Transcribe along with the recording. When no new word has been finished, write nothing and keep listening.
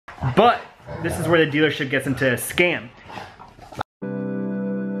But this is where the dealership gets into a scam.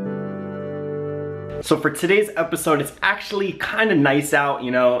 So for today's episode, it's actually kind of nice out,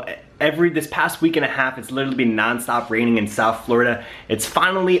 you know. This past week and a half, it's literally been non-stop raining in South Florida. It's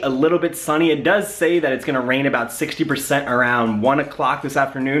finally a little bit sunny. It does say that it's gonna rain about 60% around 1 o'clock this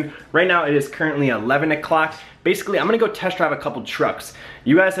afternoon. Right now it is currently 11 o'clock. Basically, I'm gonna go test drive a couple trucks.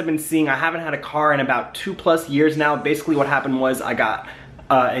 You guys have been seeing, I haven't had a car in about 2+ years now. Basically what happened was I got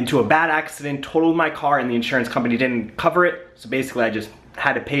into a bad accident, totaled my car, and the insurance company didn't cover it. So basically I just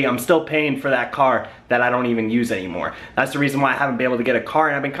had to pay. I'm still paying for that car that I don't even use anymore. That's the reason why I haven't been able to get a car,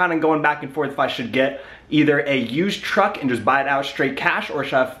 and I've been kind of going back and forth if I should get either a used truck and just buy it out straight cash, or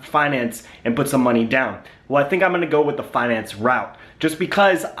should I finance and put some money down. Well, I think I'm gonna go with the finance route, just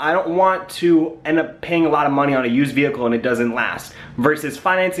because I don't want to end up paying a lot of money on a used vehicle and it doesn't last, versus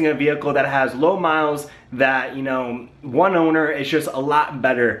financing a vehicle that has low miles, that, you know, one owner. It's just a lot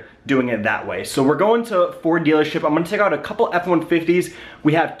better doing it that way. So we're going to Ford dealership. I'm gonna take out a couple F-150s.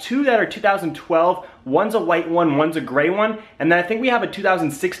 We have two that are 2012. One's a white one, one's a gray one, and then I think we have a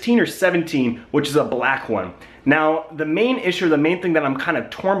 2016 or 17, which is a black one. Now, the main issue, the main thing that I'm kind of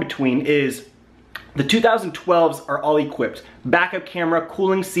torn between is the 2012s are all equipped. Backup camera,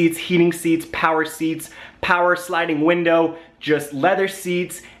 cooling seats, heating seats, power sliding window, just leather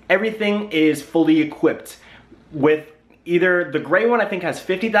seats. Everything is fully equipped. With either the gray one, I think, has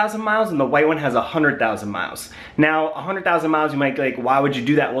 50,000 miles, and the white one has 100,000 miles. Now, 100,000 miles, you might be like, why would you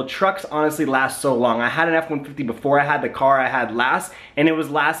do that? Well, trucks honestly last so long. I had an F-150 before I had the car I had last, and it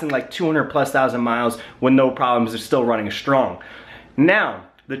was lasting like 200,000+ miles with no problems. They're still running strong. Now,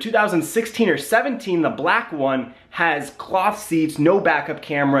 the 2016 or 17, the black one, has cloth seats, no backup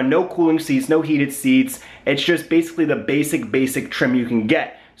camera, no cooling seats, no heated seats. It's just basically the basic trim you can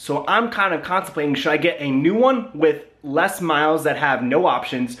get. So I'm kind of contemplating, should I get a new one with less miles that have no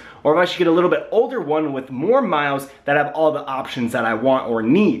options, or if I should get a little bit older one with more miles that have all the options that I want or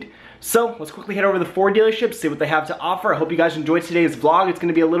need. So let's quickly head over to the Ford dealership, see what they have to offer. I hope you guys enjoyed today's vlog. It's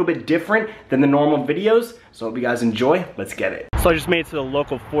gonna be a little bit different than the normal videos, so I hope you guys enjoy. Let's get it. So I just made it to the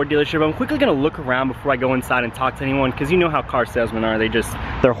local Ford dealership. I'm quickly gonna look around before I go inside and talk to anyone, because you know how car salesmen are,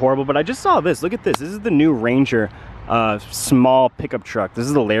 they're horrible. But I just saw this, look at this. This is the new Ranger small pickup truck. This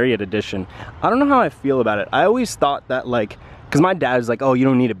is the Lariat edition. I don't know how I feel about it. I always thought that, like, because my dad's like, oh, you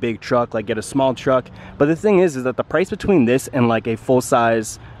don't need a big truck, like get a small truck. But the thing is that the price between this and like a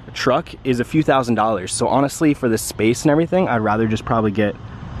full-size truck is a few $1,000s. So honestly, for the space and everything, I'd rather just probably get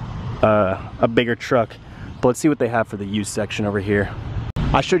a bigger truck. But let's see what they have for the used section over here.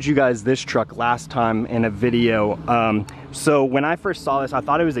 I showed you guys this truck last time in a video. So when I first saw this, I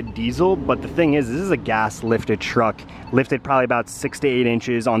thought it was a diesel, but the thing is, this is a gas lifted truck, lifted probably about 6 to 8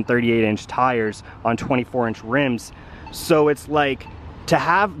 inches on 38-inch tires on 24-inch rims. So it's like, to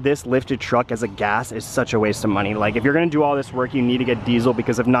have this lifted truck as a gas is such a waste of money. Like, if you're gonna do all this work, you need to get diesel,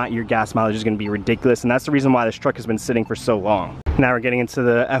 because if not, your gas mileage is gonna be ridiculous. And that's the reason why this truck has been sitting for so long. Now we're getting into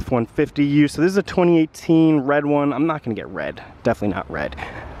the F-150 use. So this is a 2018 red one. I'm not gonna get red, definitely not red.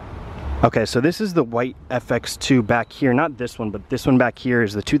 Okay, so this is the white FX2 back here. Not this one, but this one back here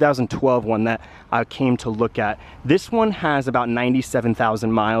is the 2012 one that I came to look at. This one has about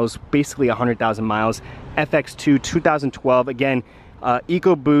 97,000 miles, basically 100,000 miles. FX2 2012, again,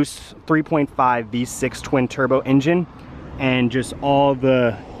 EcoBoost 3.5 V6 twin turbo engine, and just all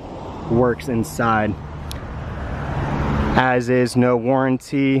the works inside. As is, no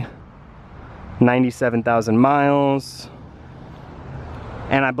warranty, 97,000 miles.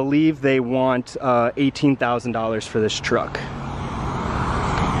 And I believe they want $18,000 for this truck.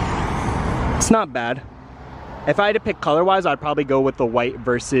 It's not bad. If I had to pick color-wise, I'd probably go with the white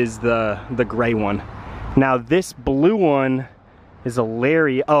versus the gray one. Now this blue one is a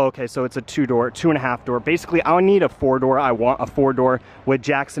Lariat. Oh, okay, so it's a 2.5 door. Basically, I don't need a 4-door. I want a 4-door. With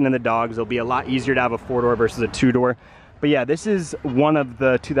Jackson and the dogs, it'll be a lot easier to have a 4-door versus a 2-door. But yeah, this is one of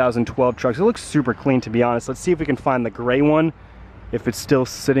the 2012 trucks. It looks super clean, to be honest. Let's see if we can find the gray one, if it's still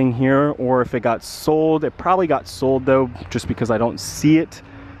sitting here, or if it got sold. It probably got sold though, just because I don't see it.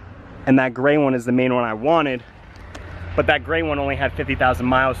 And that gray one is the main one I wanted. But that gray one only had 50,000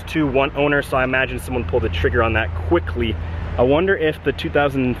 miles to one owner, so I imagine someone pulled the trigger on that quickly. I wonder if the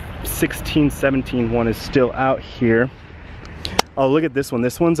 2016-17 one is still out here. Oh, look at this one.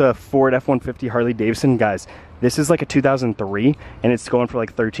 This one's a Ford F-150 Harley Davidson. Guys, this is like a 2003, and it's going for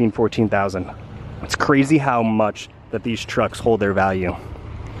like 13,000, 14,000. It's crazy how much that these trucks hold their value.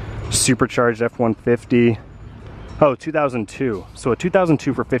 Supercharged F-150. Oh, 2002. So a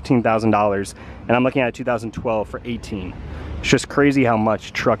 2002 for $15,000, and I'm looking at a 2012 for $18,000. It's just crazy how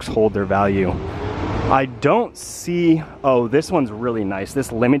much trucks hold their value. I don't see, oh, this one's really nice.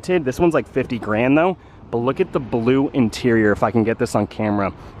 This limited, this one's like 50 grand though. But look at the blue interior, if I can get this on camera.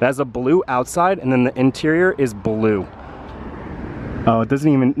 It has a blue outside and then the interior is blue. Oh, it doesn't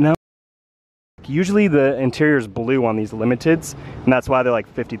even, no. Usually the interior is blue on these limiteds, and that's why they're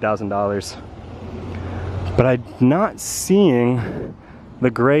like $50,000. But I'm not seeing the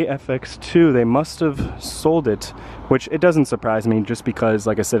gray FX2. They must have sold it, which it doesn't surprise me just because,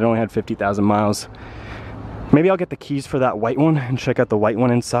 like I said, it only had 50,000 miles. Maybe I'll get the keys for that white one and check out the white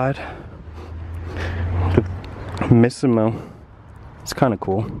one inside. The Missimo. It's kind of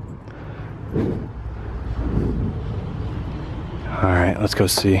cool. Alright, let's go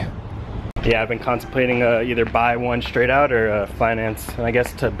see. Yeah, I've been contemplating either buy one straight out or finance. And I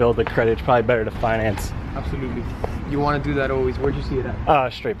guess to build the credit, it's probably better to finance. Absolutely. You want to do that always. Where'd you see it at?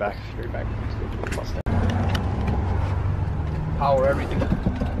 Straight back. Straight back. Power everything.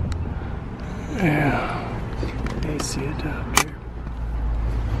 Yeah. AC adapter.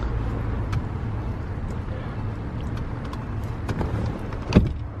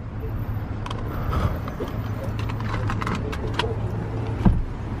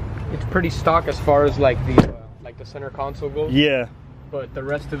 It's pretty stock as far as like the center console goes. Yeah. But the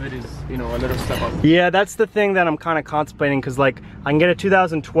rest of it is, you know, a little step up. Yeah, that's the thing that I'm kind of contemplating, because like I can get a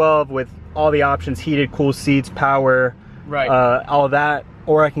 2012 with all the options, heated, cool seats, power, right, all of that,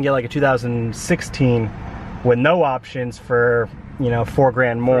 or I can get like a 2016 with no options for, you know, $4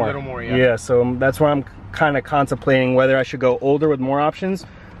 grand more. For a little more, yeah. Yeah, so that's where I'm kind of contemplating whether I should go older with more options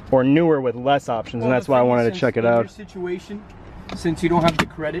or newer with less options, and that's why I wanted to check it out. In your situation, since you don't have the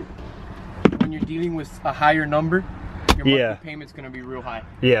credit, when you're dealing with a higher number, your monthly payment's gonna be real high.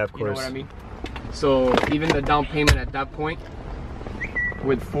 Yeah, of course. You know what I mean? So even the down payment at that point,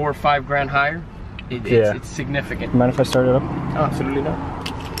 with 4 or 5 grand higher, it's significant. Mind if I start it up? Oh, absolutely not.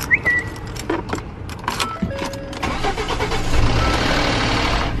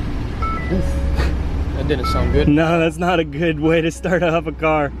 That didn't sound good. No, that's not a good way to start up a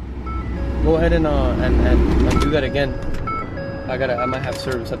car. Go ahead and do that again. I might have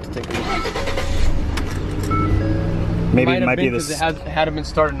service. Have to take a look. Maybe it might be this. It hadn't been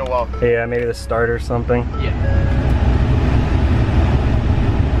started in a while. Yeah, maybe the start or something. Yeah.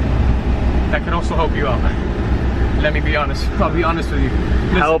 That can also help you out. Let me be honest. I'll be honest with you.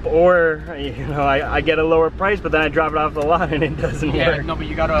 Listen. Help, or you know, I get a lower price, but then I drop it off the lot and it doesn't work. Yeah, no, but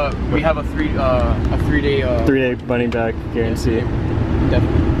you gotta. We have a 3-day money back guarantee. Yeah,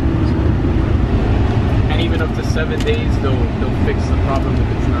 definitely. And even up to 7 days, they'll fix the problem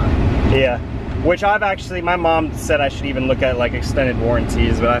if it's not. Yeah. Which I've actually, my mom said I should even look at like extended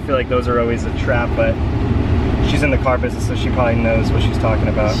warranties, but I feel like those are always a trap, but she's in the car business, so she probably knows what she's talking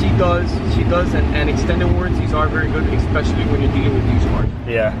about. She does, and extended warranties are very good, especially when you're dealing with used cars.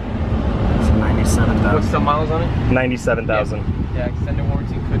 Yeah. It's 97,000. What's the miles on it? 97,000. Yeah, extended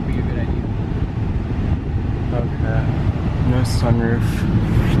warranty could be a good idea. Okay. No sunroof.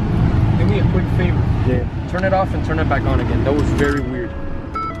 Do me a quick favor. Yeah. Turn it off and turn it back on again. That was very weird.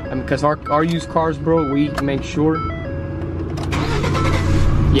 Because our used cars, bro, we make sure.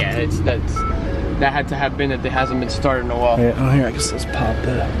 Yeah, that had to have been it. It hasn't been started in a while. Yeah. Oh, here, I guess let's pop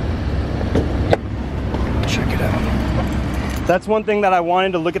that. Check it out. That's one thing that I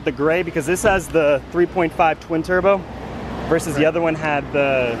wanted to look at the gray, because this has the 3.5 twin turbo versus the other one had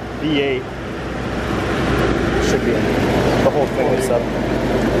the V8. Should be the whole thing is up.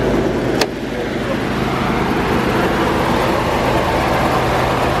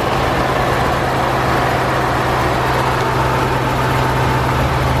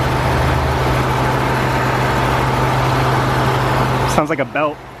 Sounds like a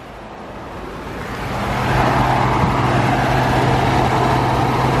belt.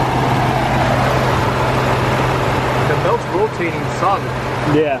 The belt's rotating solid.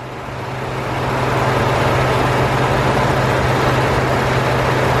 Yeah.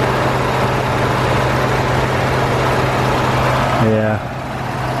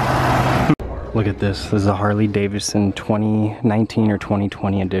 Yeah. Look at this. This is a Harley Davidson 2019 or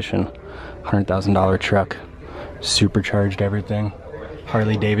 2020 edition. $100,000 truck. Supercharged everything.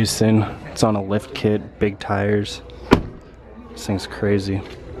 Harley Davidson. It's on a lift kit, big tires. This thing's crazy.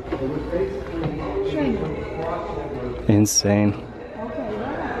 Insane.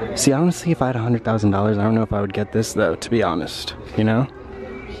 See, honestly, if I had $100,000, I don't know if I would get this though, to be honest, you know?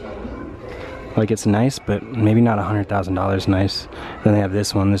 Like, it's nice, but maybe not $100,000 nice. Then they have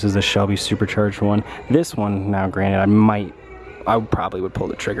this one. This is the Shelby supercharged one. This one, now granted, I probably would pull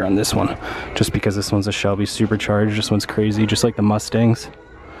the trigger on this one, just because this one's a Shelby supercharged. This one's crazy, just like the Mustangs,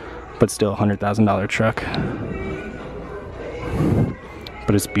 but still a $100,000 truck.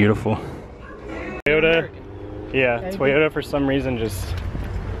 But it's beautiful. Toyota Yeah, Toyota for some reason just...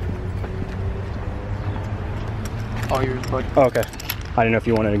 All yours, bud. Oh, okay. I didn't know if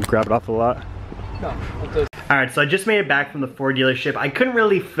you wanted to grab it off the lot. No, it Alright, so I just made it back from the Ford dealership. I couldn't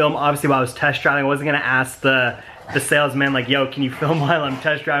really film, obviously, while I was test driving. I wasn't gonna ask the salesman, like, yo, can you film while I'm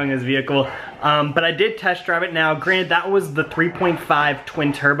test driving this vehicle? But I did test drive it. Now, granted, that was the 3.5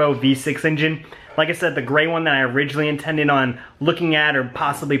 twin turbo V6 engine. Like I said, the gray one that I originally intended on looking at or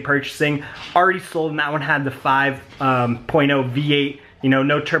possibly purchasing already sold, and that one had the 5.0 V8, you know,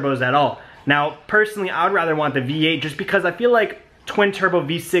 no turbos at all. Now, personally, I would rather want the V8 just because I feel like twin turbo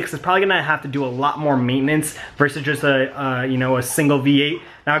V6 is probably gonna have to do a lot more maintenance versus just a you know, a single V8.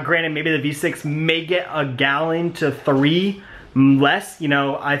 Now, granted, maybe the V6 may get a gallon to 3 less. You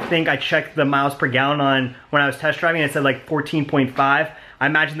know, I think I checked the miles per gallon on when I was test driving. It said like 14.5. I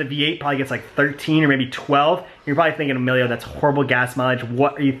imagine the V8 probably gets like 13 or maybe 12. You're probably thinking, Emilio, that's horrible gas mileage.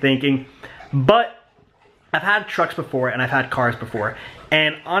 What are you thinking? But I've had trucks before and I've had cars before,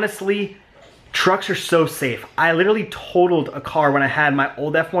 and honestly, trucks are so safe. I literally totaled a car when I had my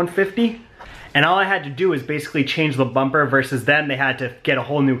old F-150, and all I had to do was basically change the bumper versus then they had to get a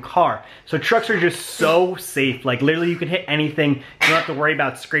whole new car. So trucks are just so safe. Like, literally you can hit anything. You don't have to worry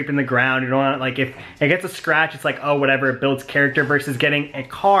about scraping the ground. You don't, like, if it gets a scratch, it's like, oh, whatever, it builds character, versus getting a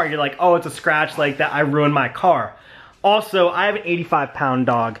car, you're like, oh, it's a scratch, like that, I ruined my car. Also, I have an 85-pound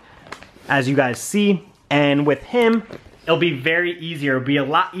dog, as you guys see, and with him, it'll be very easier. It'll be a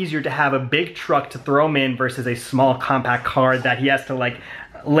lot easier to have a big truck to throw him in versus a small compact car that he has to like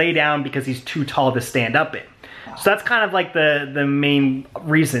lay down because he's too tall to stand up in. So that's kind of like the main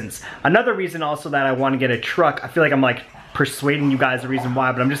reasons. Another reason also that I want to get a truck, I feel like I'm like persuading you guys the reason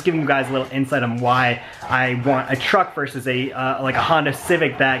why, but I'm just giving you guys a little insight on why I want a truck versus a like a Honda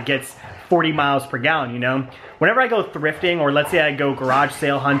Civic that gets 40 miles per gallon, you know? Whenever I go thrifting, or let's say I go garage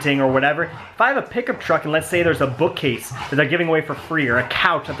sale hunting or whatever, if I have a pickup truck and let's say there's a bookcase that they're giving away for free, or a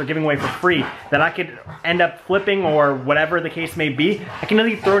couch that they're giving away for free, that I could end up flipping or whatever the case may be, I can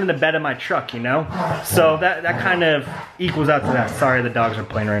really throw it in the bed of my truck, you know? So that kind of equals out to that. Sorry, the dogs are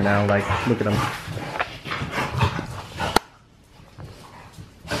playing right now, like, look at them.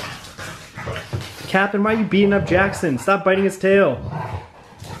 Captain, why are you beating up Jackson? Stop biting his tail.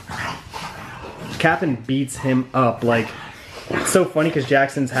 Captain beats him up. Like, it's so funny because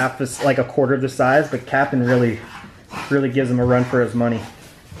Jackson's half this, like a quarter of the size, but Captain really gives him a run for his money.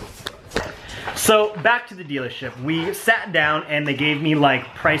 So back to the dealership. We sat down and they gave me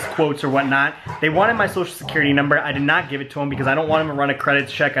like price quotes or whatnot. They wanted my social security number. I did not give it to them because I don't want them to run a credit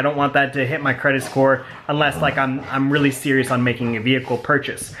check. I don't want that to hit my credit score unless like I'm really serious on making a vehicle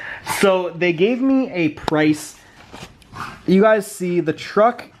purchase. So they gave me a price. You guys see the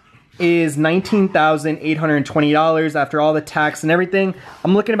truck is $19,820 after all the tax and everything.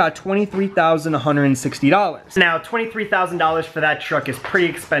 I'm looking about $23,160. Now, $23,000 for that truck is pretty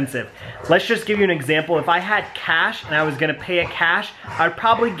expensive. Let's just give you an example. If I had cash and I was gonna pay it cash, I'd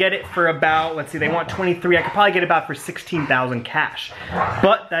probably get it for about, let's see, they want 23, I could probably get about for 16,000 cash.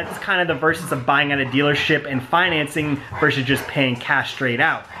 But that's kind of the versus of buying at a dealership and financing versus just paying cash straight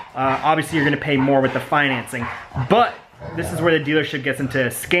out. Obviously, you're gonna pay more with the financing, but this is where the dealership gets into a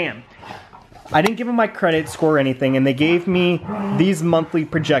scam. I didn't give them my credit score or anything, and they gave me these monthly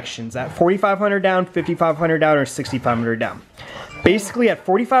projections at $4,500 down, $5,500 down, or $6,500 down. Basically, at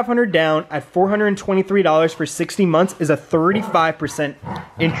 $4,500 down, at $423 for 60 months is a 35%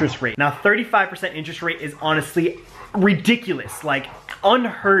 interest rate. Now, 35% interest rate is honestly ridiculous, like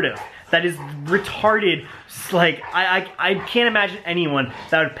unheard of. That is retarded. Like, I can't imagine anyone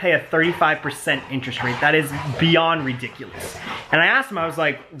that would pay a 35% interest rate. That is beyond ridiculous. And I asked him, I was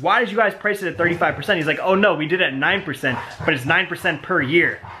like, why did you guys price it at 35%? He's like, oh no, we did it at 9%, but it's 9% per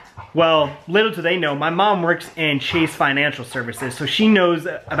year. Well, little do they know, my mom works in Chase Financial Services, so she knows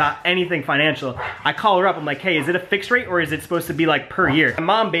about anything financial. I call her up, I'm like, hey, is it a fixed rate or is it supposed to be like per year? My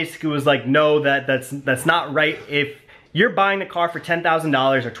mom basically was like, no, that's not right. If you're buying the car for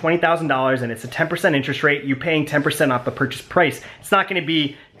 $10,000 or $20,000 and it's a 10% interest rate, you're paying 10% off the purchase price. It's not gonna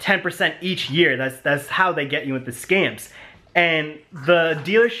be 10% each year. That's how they get you with the scams. And the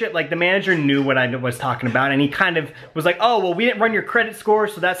dealership, like the manager knew what I was talking about, and he kind of was like, oh, well, we didn't run your credit score,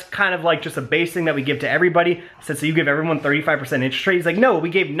 so that's kind of like just a base thing that we give to everybody. I said, so you give everyone 35% interest rate? He's like, no, we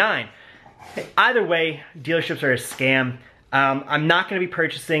gave 9. Either way, dealerships are a scam. I'm not going to be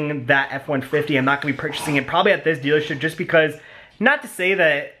purchasing that F-150. I'm not going to be purchasing it probably at this dealership just because, not to say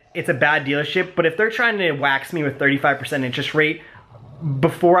that it's a bad dealership, but if they're trying to wax me with 35% interest rate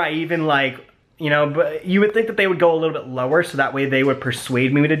before I even you know, but you would think that they would go a little bit lower so that way they would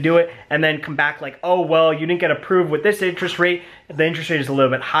persuade me to do it and then come back like, oh, well, you didn't get approved with this interest rate. The interest rate is a little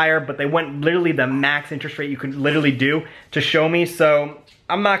bit higher, but they went literally the max interest rate you could literally do to show me. So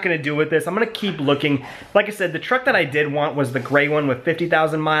I'm not gonna do with this. I'm gonna keep looking. Like I said, the truck that I did want was the gray one with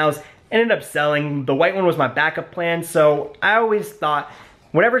 50,000 miles. Ended up selling. The white one was my backup plan. So I always thought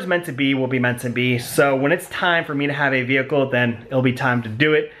whatever's meant to be will be meant to be. So when it's time for me to have a vehicle, then it'll be time to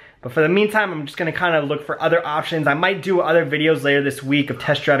do it. But for the meantime, I'm just gonna kind of look for other options. I might do other videos later this week of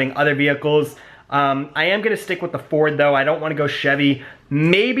test driving other vehicles. I am gonna stick with the Ford though. I don't wanna go Chevy,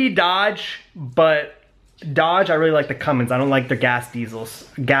 maybe Dodge, but Dodge, I really like the Cummins. I don't like the gas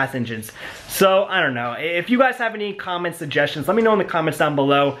engines. So I don't know. If you guys have any comments, suggestions, let me know in the comments down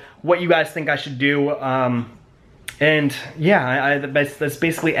below what you guys think I should do. And yeah, that's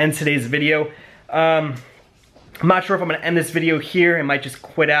basically ends today's video. I'm not sure if I'm gonna end this video here. I might just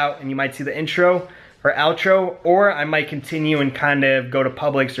quit out and you might see the intro or outro, or I might continue and kind of go to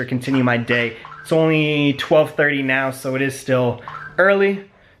Publix or continue my day. It's only 12:30 now, so it is still early.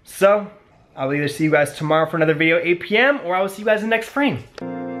 So I'll either see you guys tomorrow for another video, 8 p.m., or I will see you guys in the next frame.